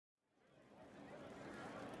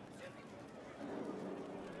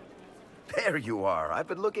There you are. I've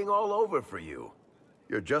been looking all over for you.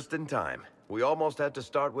 You're just in time. We almost had to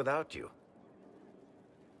start without you.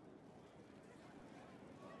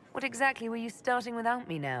 What exactly were you starting without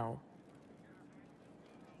me now?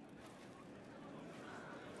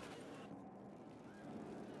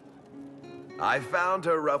 I found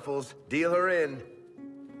her, Ruffles. Deal her in.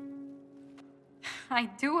 I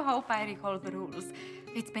do hope I recall the rules.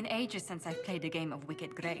 It's been ages since I've played a game of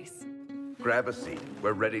Wicked Grace. Grab a seat.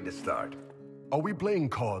 We're ready to start. Are we playing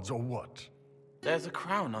cards or what? There's a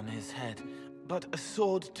crown on his head, but a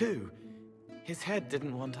sword too. His head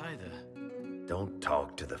didn't want either. Don't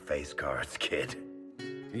talk to the face cards, kid.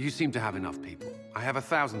 You seem to have enough people. I have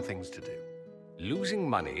 1,000 things to do. Losing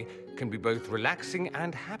money can be both relaxing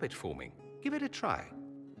and habit-forming. Give it a try.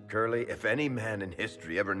 Curly, if any man in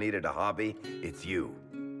history ever needed a hobby, it's you.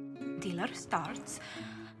 Dealer starts.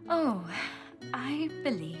 Oh, I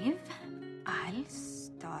believe I'll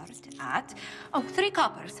start at... Oh, 3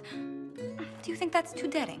 coppers. Do you think that's too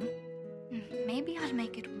daring? Maybe I'll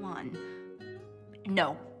make it 1.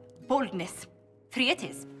 No. Boldness. 3 it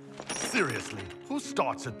is. Seriously, who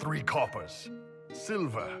starts at 3 coppers?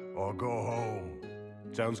 Silver or go home?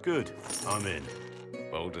 Sounds good. I'm in.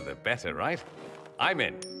 Bolder the better, right? I'm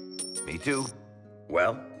in. Me too.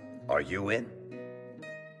 Well, are you in?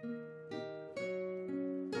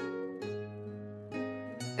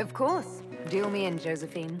 Of course. Deal me in,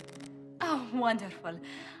 Josephine. Oh, wonderful.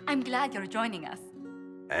 I'm glad you're joining us.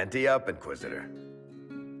 Ante up, Inquisitor.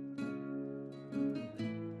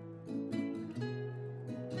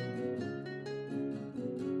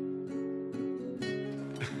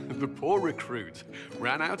 The poor recruit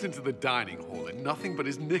ran out into the dining hall in nothing but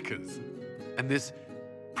his knickers. And this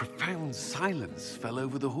profound silence fell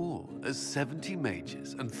over the hall as 70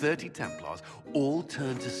 mages and 30 Templars all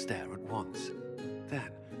turned to stare at once. Then,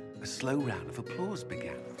 a slow round of applause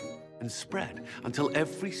began and spread until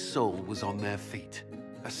every soul was on their feet.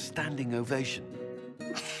 A standing ovation.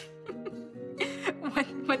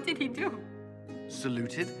 What did he do?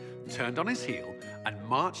 Saluted, turned on his heel, and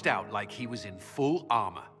marched out like he was in full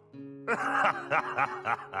armor.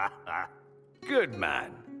 Good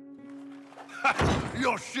man.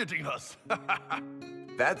 You're shitting us!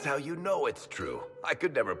 That's how you know it's true. I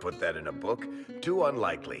could never put that in a book. Too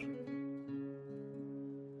unlikely.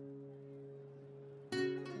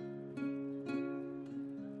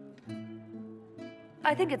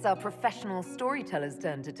 I think it's our professional storyteller's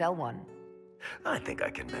turn to tell one. I think I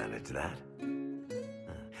can manage that.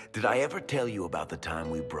 Did I ever tell you about the time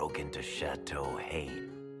we broke into Chateau Haine?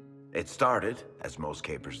 It started, as most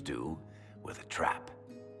capers do, with a trap.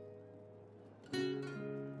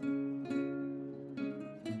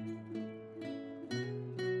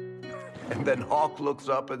 And then Hawk looks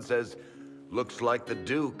up and says, "Looks like the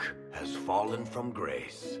Duke has fallen from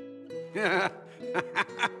grace."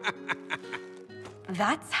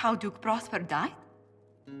 That's how Duke Prosper died?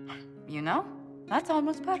 You know, that's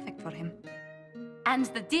almost perfect for him. And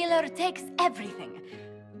the dealer takes everything.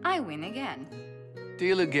 I win again.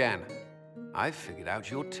 Deal again. I've figured out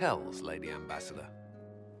your tells, Lady Ambassador.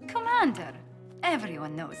 Commander,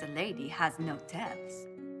 everyone knows a lady has no tells.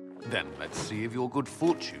 Then let's see if your good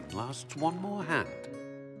fortune lasts one more hand.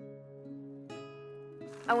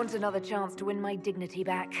 I want another chance to win my dignity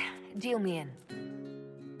back. Deal me in.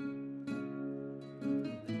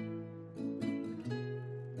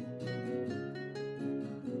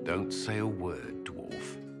 Don't say a word,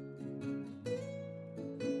 dwarf.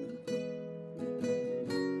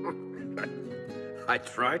 I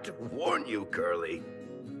tried to warn you, Curly.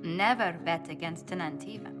 Never bet against an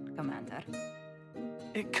Antivan, Commander.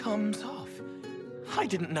 It comes off. I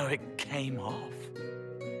didn't know it came off.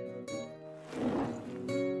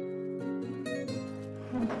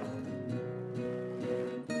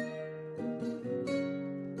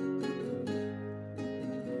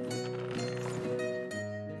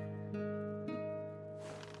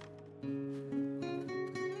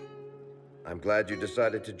 I'm glad you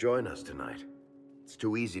decided to join us tonight. It's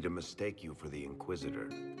too easy to mistake you for the Inquisitor.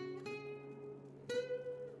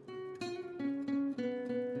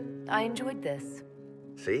 I enjoyed this.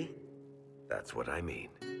 See? That's what I mean.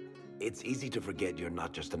 It's easy to forget you're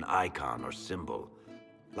not just an icon or symbol.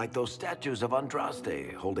 Like those statues of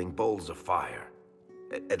Andraste holding bowls of fire.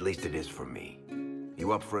 At least it is for me.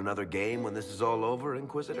 You up for another game when this is all over,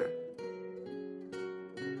 Inquisitor?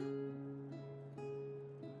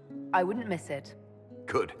 I wouldn't miss it.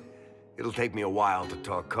 Good. It'll take me a while to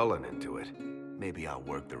talk Cullen into it. Maybe I'll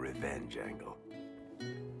work the revenge angle.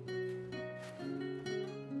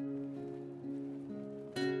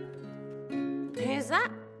 Who's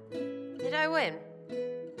that? Did I win?